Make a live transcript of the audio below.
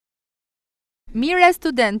Mira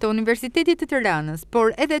studentë të Universitetit të Tiranës,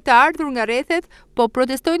 por edhe të ardhur nga rrethet, po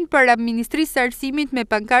protestojnë para Ministrisë së Arsimit me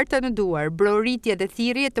pankarta në duar, broritje dhe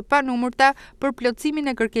thirrje të panumërta për plotësimin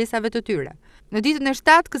e kërkesave të tyre. Në ditën e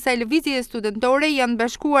 7 kësaj lëvizje studentore janë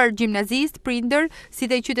bashkuar gjimnazistë, prindër, si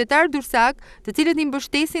dhe qytetarë dursak, të cilët i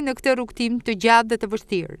mbështesin në këtë rrugtim të gjatë dhe të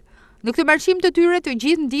vështirë. Në këtë marshim të tyre të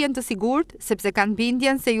gjithë ndihen të sigurt, sepse kanë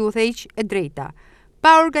bindjen se ju udhëheq e drejta.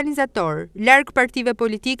 Pa organizator, larg partive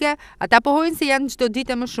politike, ata pohojnë se janë çdo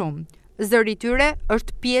ditë më shumë. Zëri i tyre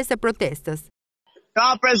është pjesë e protestës.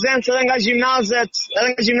 Ka prezencë edhe nga gjimnazet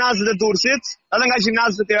e Durrësit, edhe nga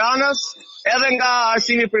gjimnazet e Tiranës, edhe nga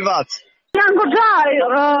arsimi privat. Janë goxha,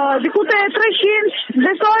 diku te 300,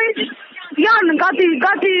 besoj, janë gati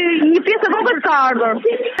një pjesë e vogël të ardhur.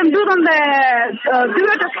 Mbyllën dhe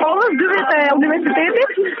dyert e shkollës, dyert e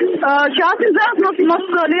universitetit, që asnjë nxënës mos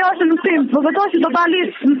lejohet mësim, vëvetohet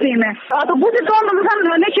totalisht mësimi. Autobusi tonë,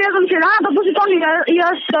 domethënë, ne që erdhëm në Tiranë, autobusi tonë i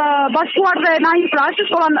është bashkuar dhe në një praçë,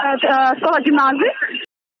 shkolla gjimnazi.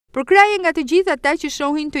 Përkraje nga të gjithë ata që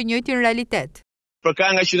shohin të njëjtin realitet.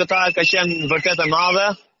 Përkraje nga qytetarët ka qenë vërtet e madhe,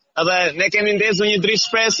 edhe ne kemi ndezur një dritë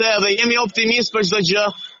shprese edhe jemi optimistë për çdo gjë,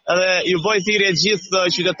 edhe ju bëj thirrje gjithë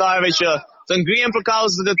qytetarëve që të ngrihen për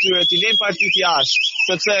kauzat e tyre, të lejnë partitë jashtë,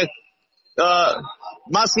 sepse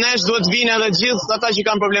mas nesh duhet vinë edhe gjithë ata që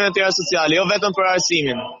kanë probleme të tjera sociale, jo vetëm për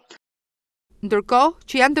arsimin. Ndërkohë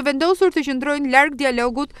që janë të vendosur të qëndrojnë larg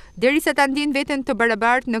dialogut derisa ta ndjejnë veten të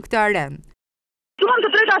barabartë në këtë arenë. Duan të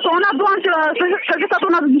drejta tona, duan që kërkesat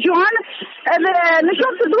tona të dëgjohen, edhe në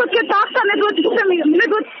qoftë se duhet këtë taksa, ne duhet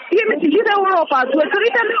jemi të gjithë Europa, duhet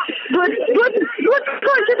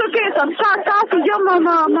shkojnë që kërkesat, ka asnjë gjë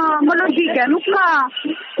më logjike,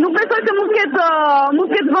 nuk besoj se mund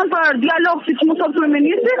ketë vend për dialog siç mund thotë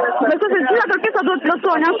kryeministri, besoj se gjitha kërkesat duhet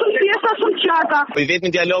plotësohen, janë shumë thjeshta, shumë të qarta. I vetmi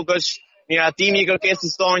dialog është miratimi i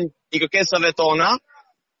kërkesës tonë, i kërkesave tona.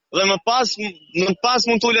 Dhe më pas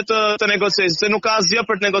mund t'ulet të negociojë, se nuk ka asgjë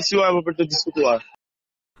për të negociuar apo për të diskutuar.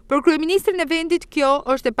 Për kryeministrin e vendit kjo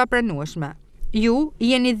është e papranueshme. Ju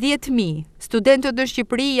jeni 10.000, studentët në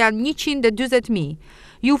Shqipëri janë 140.000.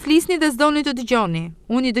 Ju flisni dhe s'doni të dëgjoni.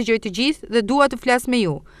 Unë i dëgjoj të gjithë dhe dua të flas me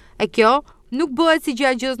ju. E kjo nuk bëhet si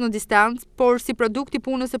gjë gjës në distancë, por si produkt i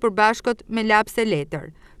punës së përbashkët me lapse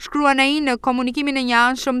letër. Shkruan ai në komunikimin e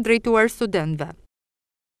njëanshëm drejtuar studentëve.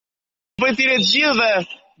 Bëj thirrje të gjithëve,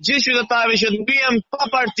 gjithë qytetarëve që të ngrihen pa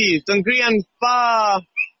parti, të ngrihen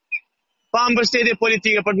pa mbështetje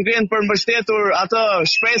politike, për të ngrihen për mbështetur atë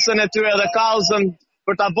shpresën e tyre dhe kauzën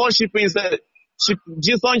për ta bërë Shqipërinë, se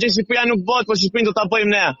gjithë thonë që Shqipëria nuk bëhet, por Shqipërinë do ta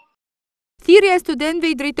bëjmë ne. Thirrja e studentëve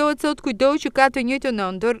i drejtohet sot kujdo që ka të njëjtën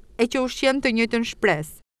ëndër e që ushqen të njëjtën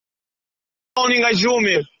shpresë. Zgjoni nga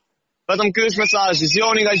gjumi, vetëm ky është mesazhi,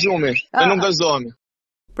 zgjoni nga gjumi, dhe nuk gëzohemi.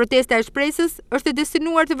 Protesta e shpresës është e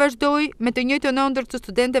destinuar të vazhdojë me të njëjtën ëndër të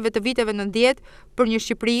studentëve të viteve 90 për një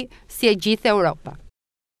Shqipëri si e gjithë Europa.